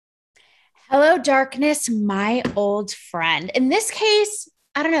Hello, darkness, my old friend. In this case,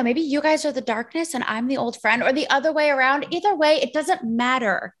 I don't know, maybe you guys are the darkness and I'm the old friend, or the other way around. Either way, it doesn't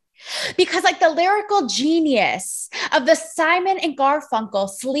matter. Because, like the lyrical genius of the Simon and Garfunkel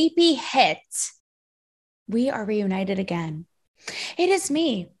sleepy hit, we are reunited again. It is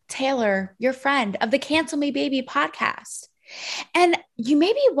me, Taylor, your friend of the Cancel Me Baby podcast. And you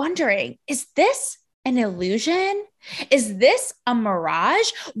may be wondering, is this an illusion? Is this a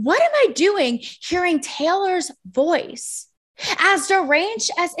mirage? What am I doing hearing Taylor's voice, as deranged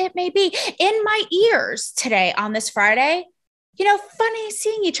as it may be, in my ears today on this Friday? Funny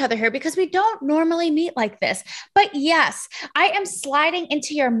seeing each other here because we don't normally meet like this. But yes, I am sliding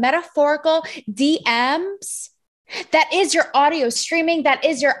into your metaphorical DMs. That is your audio streaming. That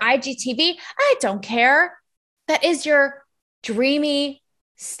is your IGTV. I don't care. That is your dreamy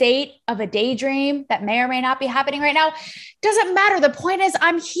state of a daydream that may or may not be happening right now. Doesn't matter. The point is,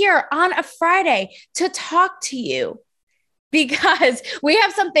 I'm here on a Friday to talk to you because we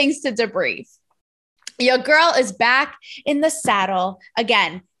have some things to debrief. Your girl is back in the saddle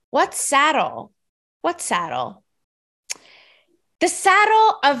again. What saddle? What saddle? The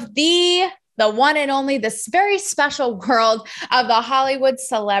saddle of the one and only, this very special world of the Hollywood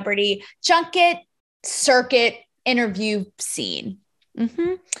celebrity junket circuit interview scene.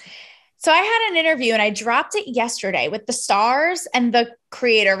 So I had an interview and I dropped it yesterday with the stars and the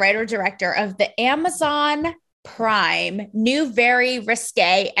creator, writer, director of the Amazon Prime new, very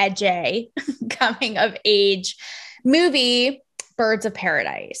risque, edgy coming of age movie, Birds of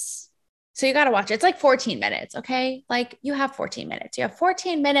Paradise. So you got to watch it. It's like 14 minutes. Okay. Like you have 14 minutes. You have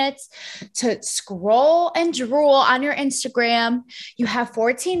 14 minutes to scroll and drool on your Instagram. You have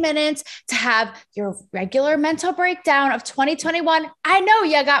 14 minutes to have your regular mental breakdown of 2021. I know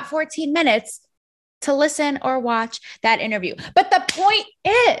you got 14 minutes to listen or watch that interview. But the point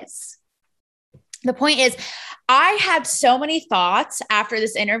is, I had so many thoughts after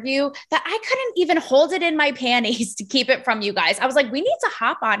this interview that I couldn't even hold it in my panties to keep it from you guys. I was like, we need to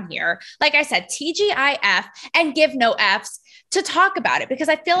hop on here. Like I said, TGIF and give no Fs to talk about it because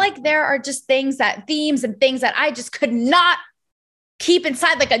I feel like there are just themes and things that I just could not keep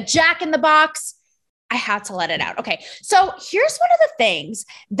inside like a jack in the box. I had to let it out. Okay. So here's one of the things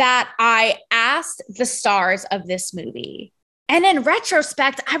that I asked the stars of this movie. And in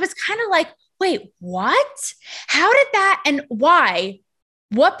retrospect, I was kind of like, wait, what? How did that and why?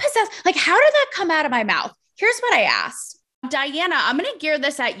 What possessed? Like, how did that come out of my mouth? Here's what I asked. Diana, I'm going to gear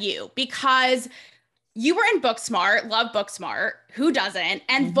this at you because you were in Booksmart, love Booksmart. Who doesn't?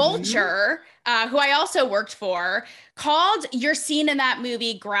 And Vulture, who I also worked for, called your scene in that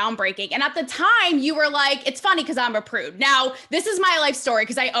movie groundbreaking. And at the time, you were like, it's funny because I'm a prude. Now, this is my life story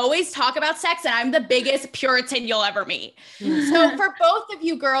because I always talk about sex and I'm the biggest Puritan you'll ever meet. So for both of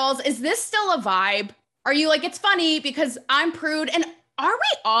you girls, is this still a vibe? Are you like, it's funny because I'm prude? And are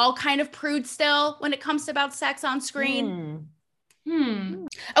we all kind of prude still when it comes to about sex on screen?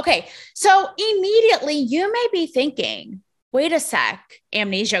 Okay, so immediately you may be thinking, wait a sec,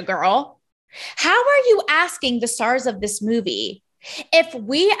 Amnesia girl. How are you asking the stars of this movie if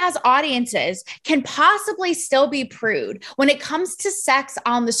we as audiences can possibly still be prude when it comes to sex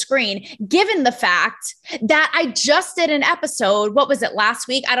on the screen, given the fact that I just did an episode, what was it, last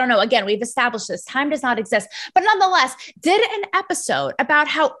week? I don't know. Again, we've established this. Time does not exist. But nonetheless, did an episode about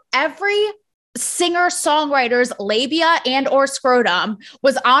how every singer-songwriter's labia and or scrotum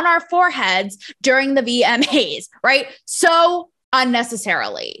was on our foreheads during the VMAs, right? So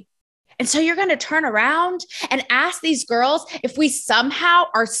unnecessarily. And so you're going to turn around and ask these girls if we somehow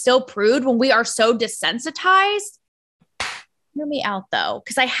are still prude when we are so desensitized? Hear me out though,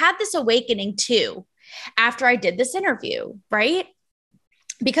 because I had this awakening too after I did this interview, right?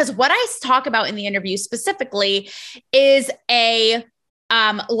 Because what I talk about in the interview specifically is a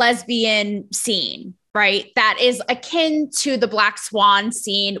lesbian scene, right? That is akin to the Black Swan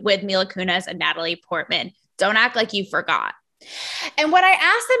scene with Mila Kunis and Natalie Portman. Don't act like you forgot. And what I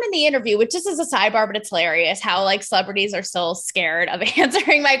asked them in the interview, which just is a sidebar, but it's hilarious how like celebrities are so scared of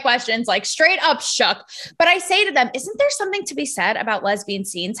answering my questions, like straight up shook. But I say to them, isn't there something to be said about lesbian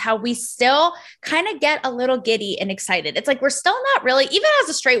scenes? How we still kind of get a little giddy and excited. It's like, we're still not really, even as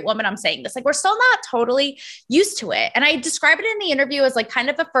a straight woman, I'm saying this, like we're still not totally used to it. And I describe it in the interview as like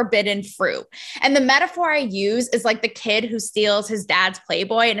kind of a forbidden fruit. And the metaphor I use is like the kid who steals his dad's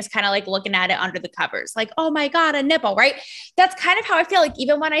Playboy and is kind of like looking at it under the covers, like, oh my God, a nipple, right? That's kind of how I feel like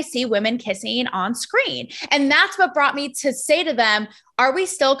even when I see women kissing on screen. And that's what brought me to say to them, are we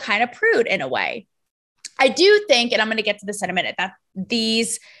still kind of prude in a way? I do think, and I'm going to get to this in a minute, that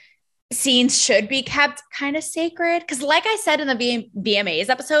these scenes should be kept kind of sacred. Cause like I said in the VMAs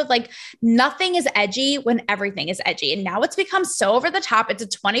episode, like nothing is edgy when everything is edgy. And now it's become so over the top. It's a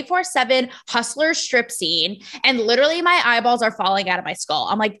 24/7 hustler strip scene. And literally my eyeballs are falling out of my skull.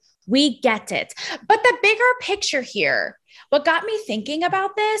 I'm like, we get it. But the bigger picture here, what got me thinking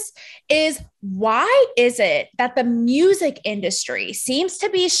about this is why is it that the music industry seems to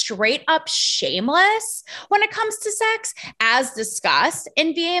be straight up shameless when it comes to sex, as discussed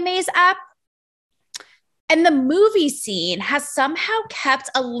in VMA's app? And the movie scene has somehow kept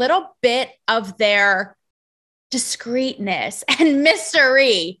a little bit of their discreetness and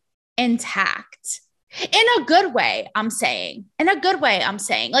mystery intact. In a good way, I'm saying. In a good way, I'm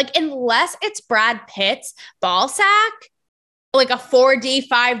saying. Like, unless it's Brad Pitt's ball sack, like a 4D,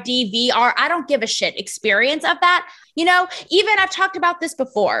 5D VR, I don't give a shit experience of that. You know, even I've talked about this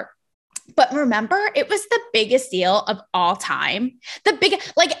before, but remember, it was the biggest deal of all time. The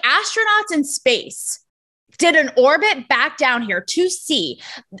biggest, like astronauts in space did an orbit back down here to see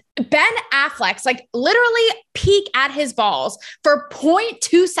Ben Affleck's like literally peek at his balls for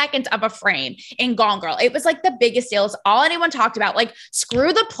 0.2 seconds of a frame in Gone Girl. It was like the biggest deal. It's all anyone talked about. Like,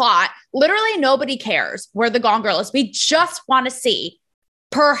 screw the plot. Literally nobody cares where the Gone Girl is. We just want to see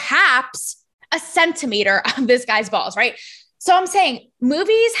perhaps a centimeter of this guy's balls, right? So I'm saying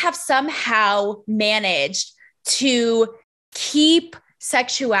movies have somehow managed to keep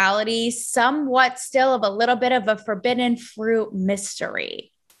sexuality somewhat still of a little bit of a forbidden fruit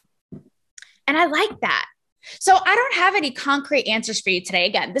mystery. And I like that. So I don't have any concrete answers for you today.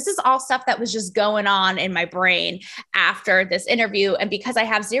 Again, this is all stuff that was just going on in my brain after this interview. And because I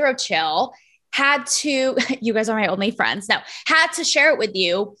have zero chill, had to, you guys are my only friends now, had to share it with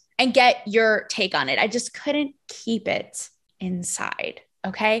you and get your take on it. I just couldn't keep it inside.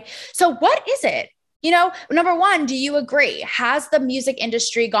 Okay. So what is it? You know, number one, do you agree? Has the music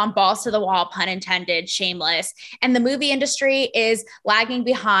industry gone balls to the wall, pun intended, shameless, and the movie industry is lagging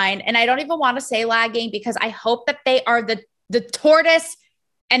behind? And I don't even want to say lagging because I hope that they are the tortoise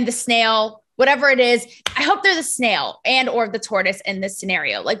and the snail, whatever it is. I hope they're the snail and or the tortoise in this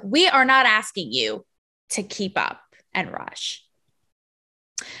scenario. Like, we are not asking you to keep up and rush.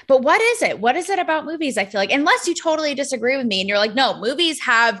 But what is it? What is it about movies? I feel like, unless you totally disagree with me and you're like, no, movies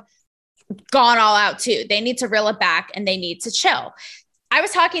have gone all out too. They need to reel it back and they need to chill. I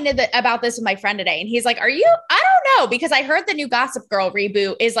was talking about this with my friend today and he's like, I don't know, because I heard the new Gossip Girl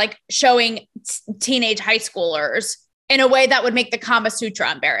reboot is like showing teenage high schoolers in a way that would make the Kama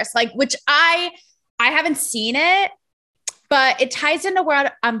Sutra embarrassed, like, which I haven't seen it, but it ties into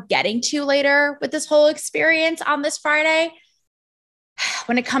where I'm getting to later with this whole experience on this Friday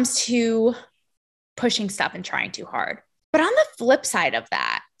when it comes to pushing stuff and trying too hard. But on the flip side of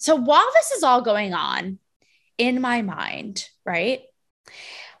that, so while this is all going on in my mind, right,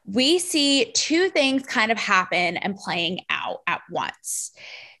 we see two things kind of happen and playing out at once.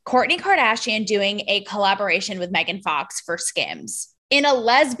 Kourtney Kardashian doing a collaboration with Megan Fox for Skims in a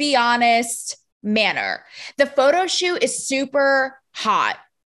lesbianist manner. The photo shoot is super hot.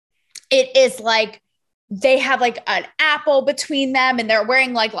 It is like they have like an apple between them and they're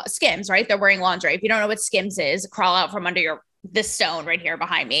wearing like Skims, right? They're wearing lingerie. If you don't know what Skims is, crawl out from under this stone right here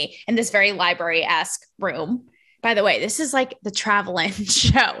behind me in this very library-esque room. By the way, this is like the traveling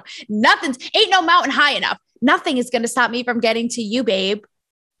show. Ain't no mountain high enough. Nothing is going to stop me from getting to you, babe.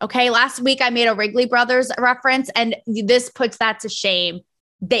 Okay. Last week I made a Wrigley Brothers reference and this puts that to shame.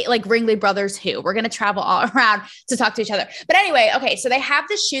 They like Ringley Brothers who we're going to travel all around to talk to each other. But anyway, okay. So they have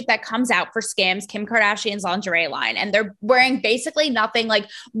this shoot that comes out for Skims, Kim Kardashian's lingerie line, and they're wearing basically nothing, like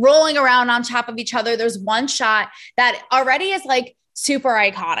rolling around on top of each other. There's one shot that already is like super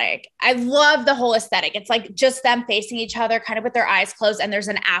iconic. I love the whole aesthetic. It's like just them facing each other kind of with their eyes closed and there's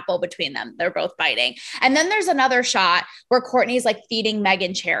an apple between them. They're both biting. And then there's another shot where Kourtney's like feeding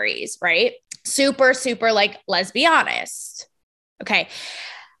Megan cherries, right? Super, super like lesbianist. Okay.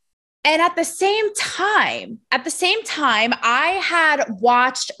 And at the same time, I had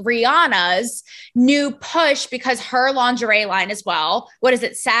watched Rihanna's new push because her lingerie line as well. What is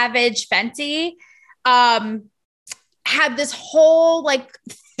it? Savage Fenty. Had this whole like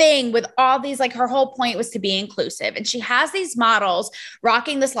thing with all these, like her whole point was to be inclusive. And she has these models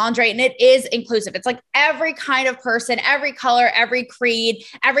rocking this lingerie and it is inclusive. It's like every kind of person, every color, every creed,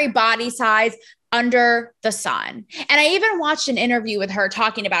 every body size under the sun. And I even watched an interview with her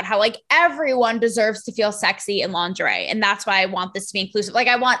talking about how like everyone deserves to feel sexy in lingerie. And that's why I want this to be inclusive. Like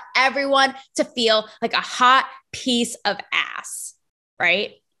I want everyone to feel like a hot piece of ass,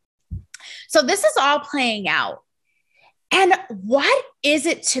 right? So this is all playing out. And what is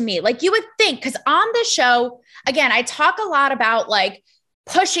it to me? Like you would think, because on the show, again, I talk a lot about like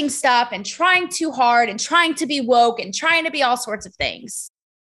pushing stuff and trying too hard and trying to be woke and trying to be all sorts of things.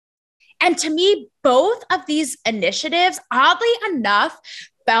 And to me, both of these initiatives, oddly enough,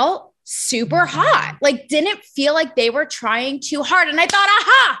 felt super hot. Like, didn't feel like they were trying too hard. And I thought,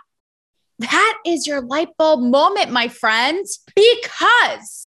 aha, that is your light bulb moment, my friends,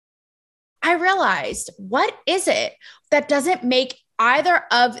 because I realized, what is it that doesn't make either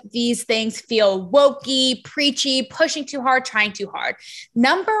of these things feel wokey, preachy, pushing too hard, trying too hard?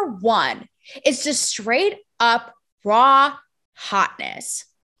 Number one is just straight up raw hotness.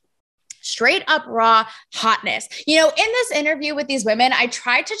 Straight up raw hotness. You know, in this interview with these women, I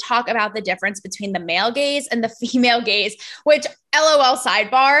tried to talk about the difference between the male gaze and the female gaze, which, LOL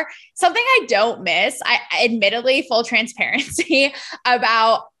sidebar, something I don't miss. I admittedly, full transparency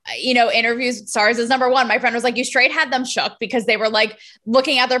about, you know, interviews with stars is number one. My friend was like, you straight had them shook because they were like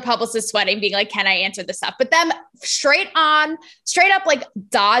looking at their publicist sweating, being like, can I answer this stuff? But them straight up like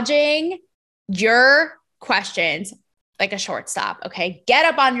dodging your questions like a shortstop. Okay. Get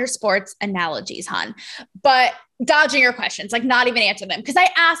up on your sports analogies, hun, but dodging your questions, like not even answer them. Cause I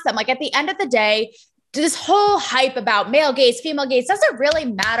asked them, like, at the end of the day, this whole hype about male gaze, female gaze, doesn't really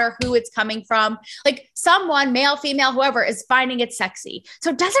matter who it's coming from. Like, someone, male, female, whoever, is finding it sexy. So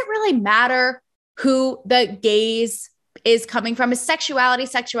it doesn't really matter who the gaze is coming from. Is sexuality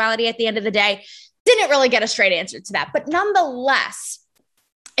at the end of the day? Didn't really get a straight answer to that. But nonetheless,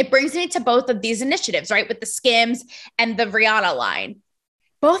 it brings me to both of these initiatives, right? With the Skims and the Rihanna line.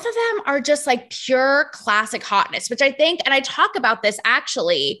 Both of them are just like pure classic hotness, which I think, and I talk about this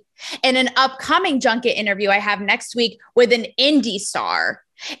actually in an upcoming junket interview I have next week with an indie star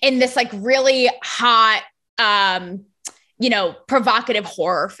in this like really hot, you know, provocative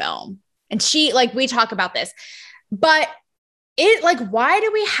horror film. And she, like, we talk about this, but it, like, why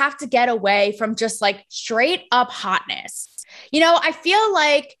do we have to get away from just like straight up hotness? You know, I feel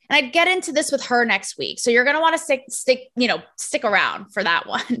like, and I'd get into this with her next week. So you're going to want to stick around for that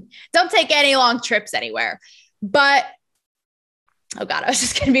one. Don't take any long trips anywhere. But, oh God, I was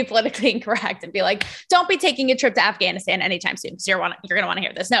just going to be politically incorrect and be like, don't be taking a trip to Afghanistan anytime soon, because you're going to want to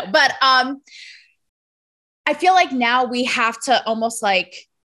hear this. No, but I feel like now we have to almost like,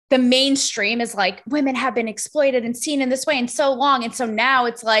 the mainstream is like, women have been exploited and seen in this way and so long. And so now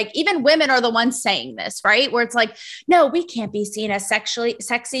it's like, even women are the ones saying this, right? Where it's like, no, we can't be seen as sexually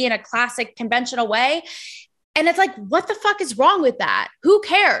sexy in a classic conventional way. And it's like, what the fuck is wrong with that? Who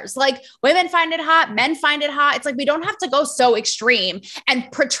cares? Like, women find it hot, men find it hot. It's like, we don't have to go so extreme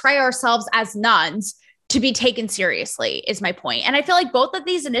and portray ourselves as nuns to be taken seriously, is my point. And I feel like both of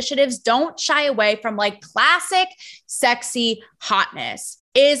these initiatives don't shy away from like classic, sexy hotness,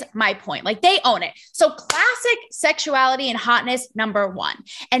 is my point. Like, they own it. So classic sexuality and hotness, number one.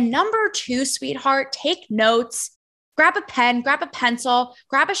 And number two, sweetheart, take notes, grab a pen, grab a pencil,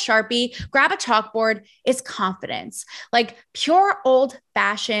 grab a Sharpie, grab a chalkboard, is confidence. Like pure old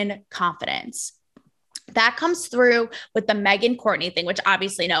fashioned confidence. That comes through with the Megan Courtney thing, which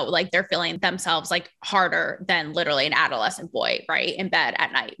obviously no, like they're feeling themselves like harder than literally an adolescent boy, right? In bed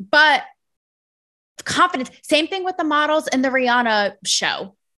at night. But confidence, same thing with the models in the Rihanna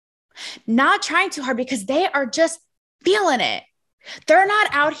show. Not trying too hard because they are just feeling it. They're not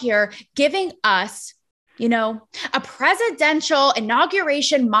out here giving us, you know, a presidential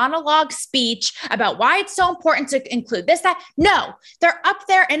inauguration monologue speech about why it's so important to include this, that. No, they're up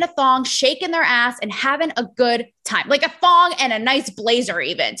there in a thong, shaking their ass and having a good time. Like a thong and a nice blazer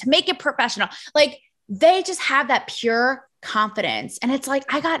even to make it professional. Like they just have that pure confidence. And it's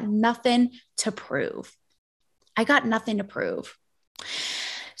like, I got nothing to prove.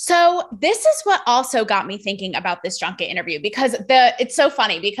 So this is what also got me thinking about this junket interview, because it's so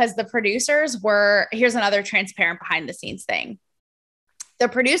funny because the producers here's another transparent behind the scenes thing. The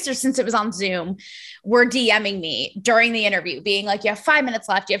producers, since it was on Zoom, were DMing me during the interview being like, you have 5 minutes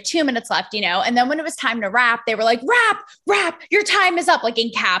left. You have 2 minutes left, you know? And then when it was time to wrap, they were like, wrap, your time is up, like in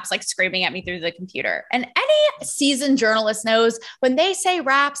caps, like screaming at me through the computer. And any seasoned journalist knows when they say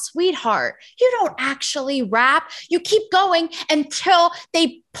wrap, sweetheart, you don't actually wrap. You keep going until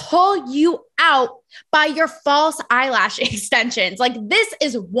they pull you out by your false eyelash extensions. Like this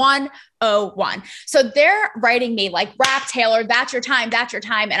is 101. So they're writing me like, wrap, Taylor, that's your time.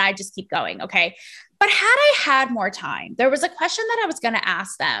 And I just keep going. Okay. But had I had more time, there was a question that I was going to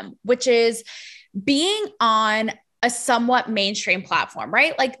ask them, which is being on a somewhat mainstream platform,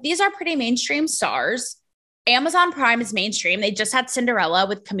 right? Like these are pretty mainstream stars. Amazon Prime is mainstream. They just had Cinderella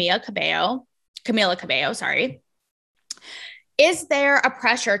with Camila Cabello, sorry. Is there a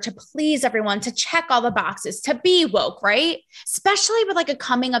pressure to please everyone, to check all the boxes, to be woke, right? Especially with like a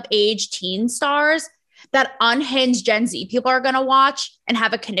coming of age teen stars. that unhinged Gen Z people are going to watch and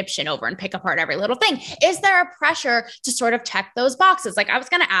have a conniption over and pick apart every little thing? Is there a pressure to sort of check those boxes? Like I was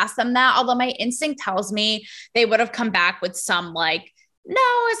going to ask them that, although my instinct tells me they would have come back with some like,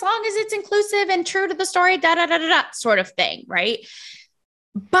 no, as long as it's inclusive and true to the story, da da da da da sort of thing, right?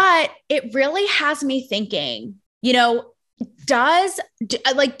 But it really has me thinking, you know,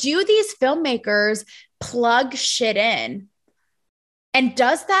 do these filmmakers plug shit in? And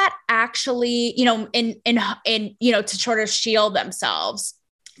does that actually, you know, you know, to sort of shield themselves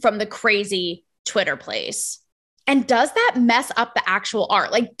from the crazy Twitter plays? And does that mess up the actual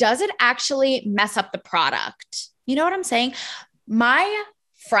art? Like, does it actually mess up the product? You know what I'm saying? My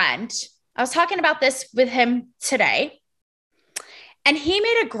friend, I was talking about this with him today, and he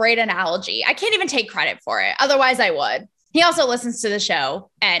made a great analogy. I can't even take credit for it. Otherwise, I would. He also listens to the show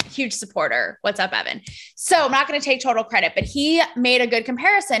and huge supporter. What's up, Evan? So I'm not going to take total credit, but he made a good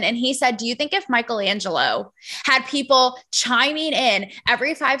comparison. And he said, do you think if Michelangelo had people chiming in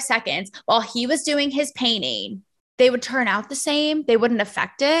every 5 seconds while he was doing his painting, they would turn out the same? They wouldn't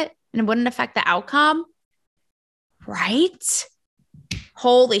affect it and it wouldn't affect the outcome? Right?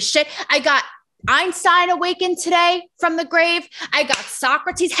 Holy shit. I got Einstein awakened today from the grave. I got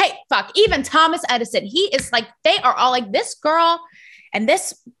Socrates. Hey, fuck, even Thomas Edison. He is like, they are all like, this girl and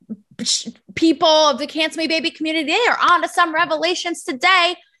this people of the Cancel Me Baby community, they are on to some revelations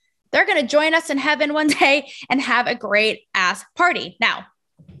today. They're going to join us in heaven one day and have a great ass party. Now,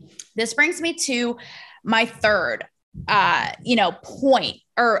 this brings me to my third, point,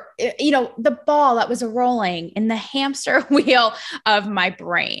 or, the ball that was rolling in the hamster wheel of my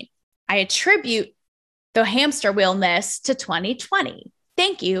brain. I attribute the hamster wheelness to 2020.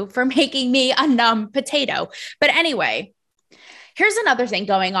 Thank you for making me a numb potato. But anyway, here's another thing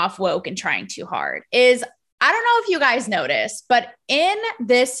going off woke and trying too hard is, I don't know if you guys noticed, but in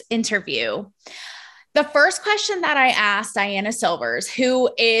this interview, the first question that I asked Diana Silvers, who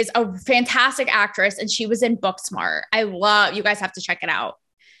is a fantastic actress, and she was in Booksmart. You guys have to check it out.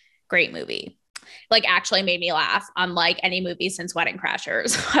 Great movie. Like actually made me laugh, unlike any movie since Wedding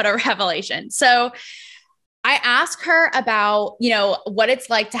Crashers. What a revelation. So I asked her about, what it's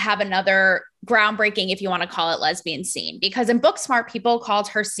like to have another groundbreaking, if you want to call it, lesbian scene, because in Booksmart, people called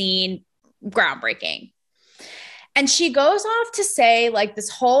her scene groundbreaking. And she goes off to say like this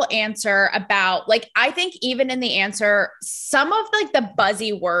whole answer about like, I think even in the answer, some of like the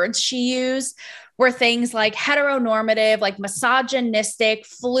buzzy words she used were things like heteronormative, like misogynistic,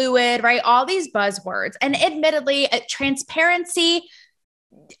 fluid, right? All these buzzwords. And admittedly, transparency,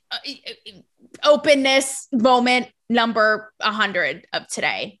 openness moment number 100 of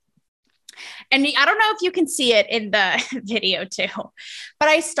today. And I don't know if you can see it in the video too, but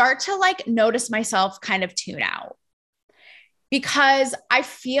I start to like notice myself kind of tune out, because I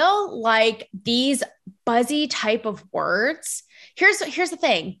feel like these buzzy type of words, here's the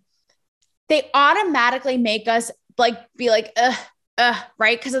thing. They automatically make us like be like,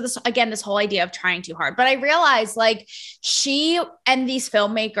 right? Because of this, again, this whole idea of trying too hard. But I realized like she and these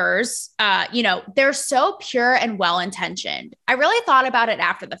filmmakers, they're so pure and well-intentioned. I really thought about it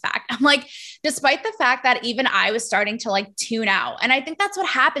after the fact. I'm like, despite the fact that even I was starting to like tune out. And I think that's what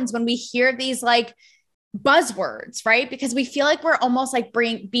happens when we hear these like buzzwords, right? Because we feel like we're almost like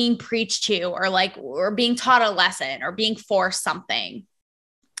being preached to, or like we're being taught a lesson or being forced something.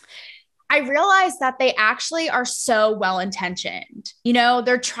 I realized that they actually are so well-intentioned.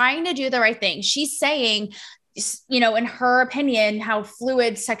 They're trying to do the right thing. She's saying, in her opinion, how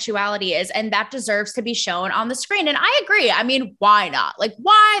fluid sexuality is, and that deserves to be shown on the screen. And I agree. I mean, why not? Like,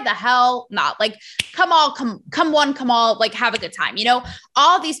 why the hell not? Like, come all, like, have a good time.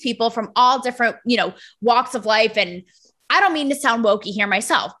 All these people from all different, walks of life. And I don't mean to sound wokey here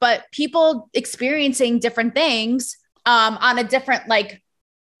myself, but people experiencing different things on a different, like,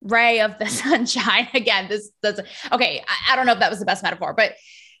 ray of the sunshine. Again, okay. I don't know if that was the best metaphor, but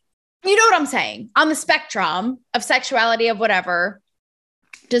you know what I'm saying? On the spectrum of sexuality of whatever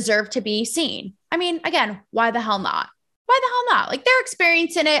deserve to be seen. I mean, again, why the hell not? Why the hell not? Like, they're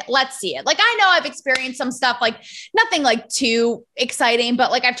experiencing it. Let's see it. Like, I know I've experienced some stuff, like nothing like too exciting, but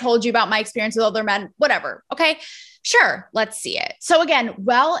like I've told you about my experience with older men, whatever. Okay, sure. Let's see it. So again,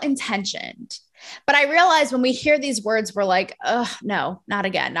 well-intentioned. But I realized when we hear these words, we're like, oh, no, not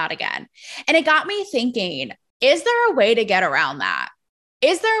again, not again. And it got me thinking, is there a way to get around that?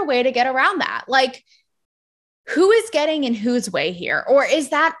 Is there a way to get around that? Like, who is getting in whose way here? Or is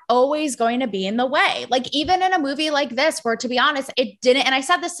that always going to be in the way? Like, even in a movie like this, where to be honest, it didn't, and I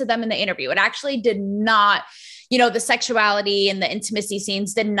said this to them in the interview, it actually did not, the sexuality and the intimacy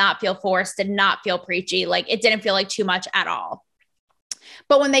scenes did not feel forced, did not feel preachy. Like, it didn't feel like too much at all.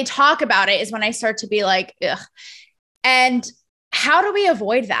 But when they talk about it is when I start to be like, ugh. And how do we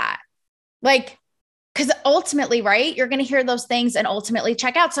avoid that? Like, because ultimately, right, you're going to hear those things and ultimately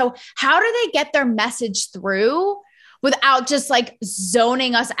check out. So how do they get their message through without just like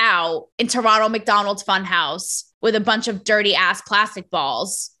zoning us out in Toronto McDonald's Funhouse with a bunch of dirty ass plastic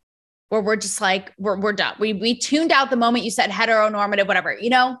balls where we're just like, we're done. We tuned out the moment you said heteronormative, whatever, you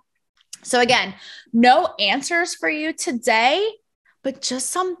know? So again, no answers for you today, but just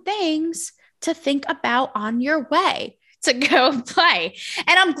some things to think about on your way to go play.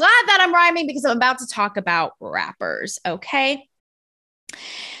 And I'm glad that I'm rhyming because I'm about to talk about rappers. Okay.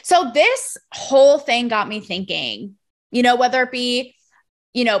 So this whole thing got me thinking, you know, whether it be,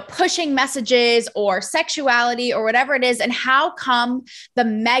 you know, pushing messages or sexuality or whatever it is, and how come the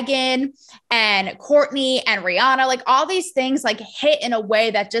Megan and Courtney and Rihanna, like all these things like hit in a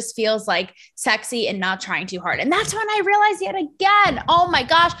way that just feels like sexy and not trying too hard. And that's when I realized yet again, oh my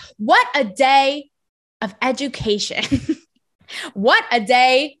gosh, what a day of education. What a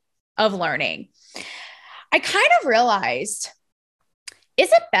day of learning. I kind of realized, is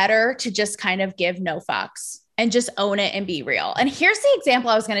it better to just kind of give no fucks and just own it and be real? And here's the example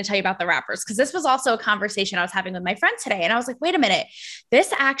I was going to tell you about the rappers, because this was also a conversation I was having with my friend today. And I was like, wait a minute,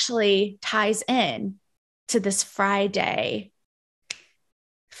 this actually ties in to this Friday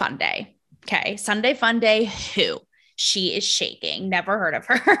fun day. Okay. Sunday fun day. Who? She is shaking. Never heard of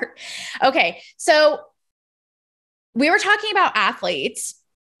her. Okay. So we were talking about athletes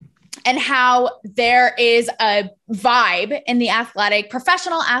and how there is a vibe in the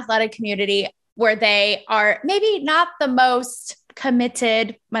professional athletic community where they are maybe not the most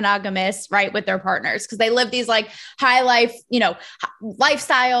committed, monogamous, right, with their partners, because they live these like high life, you know,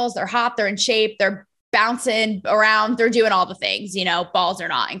 lifestyles. They're hot, they're in shape, they're bouncing around, they're doing all the things, you know, balls are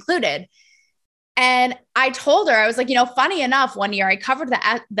not included. And I told her, I was like, you know, funny enough, one year I covered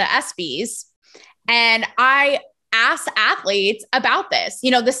the ESPYs and I asked athletes about this,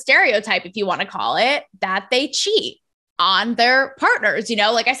 you know, the stereotype, if you want to call it, that they cheat on their partners, you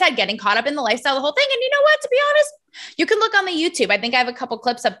know, like I said, getting caught up in the lifestyle, the whole thing. And you know what, to be honest, you can look on the YouTube. I think I have a couple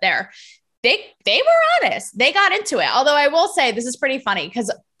clips up there. They were honest. They got into it. Although I will say this is pretty funny because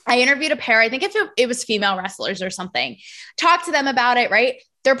I interviewed a pair, I think if it was female wrestlers or something, talked to them about it, right?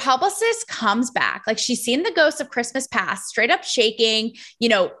 Their publicist comes back, like she's seen the ghost of Christmas past, straight up shaking, you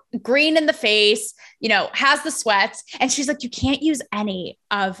know, green in the face, you know, has the sweats. And she's like, you can't use any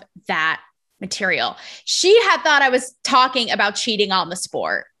of that material. She had thought I was talking about cheating on the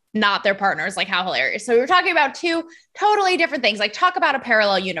sport, not their partners. Like, how hilarious. So we were talking about two totally different things, like talk about a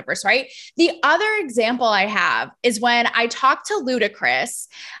parallel universe, right? The other example I have is when I talked to Ludacris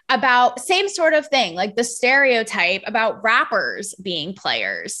about same sort of thing, like the stereotype about rappers being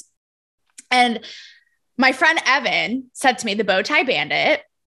players. And my friend Evan said to me, the Bowtie Bandit,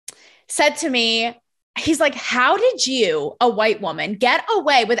 said to me, he's like, how did you, a white woman, get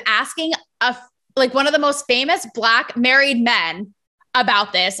away with asking like one of the most famous Black married men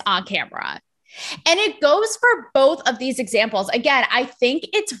about this on camera? And it goes for both of these examples. Again, I think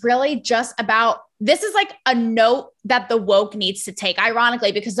it's really just about, this is like a note that the woke needs to take,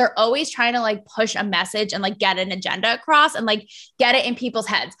 ironically, because they're always trying to like push a message and like get an agenda across and like get it in people's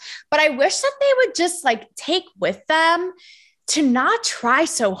heads. But I wish that they would just like take with them to not try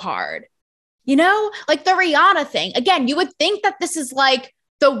so hard. You know, like the Rihanna thing. Again, you would think that this is like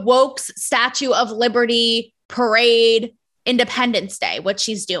the woke's Statue of Liberty parade, Independence Day, what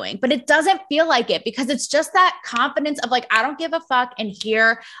she's doing, but it doesn't feel like it because it's just that confidence of like, I don't give a fuck. And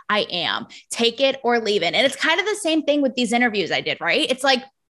here I am, take it or leave it. And it's kind of the same thing with these interviews I did, right? It's like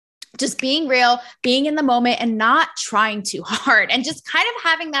just being real, being in the moment and not trying too hard and just kind of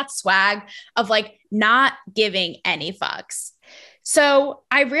having that swag of like not giving any fucks. So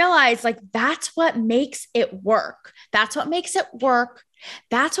I realized like, that's what makes it work. That's what makes it work.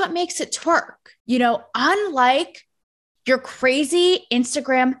 That's what makes it twerk. You know, unlike your crazy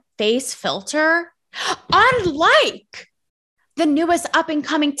Instagram face filter, unlike the newest up and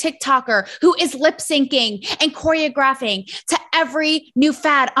coming TikToker who is lip syncing and choreographing to every new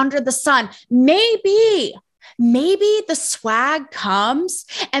fad under the sun. Maybe the swag comes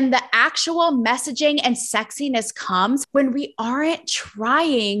and the actual messaging and sexiness comes when we aren't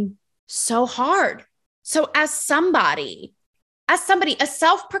trying so hard. So as somebody, a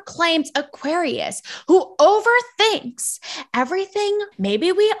self-proclaimed Aquarius who overthinks everything,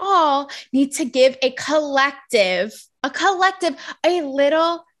 maybe we all need to give a collective, a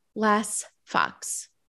little less fucks.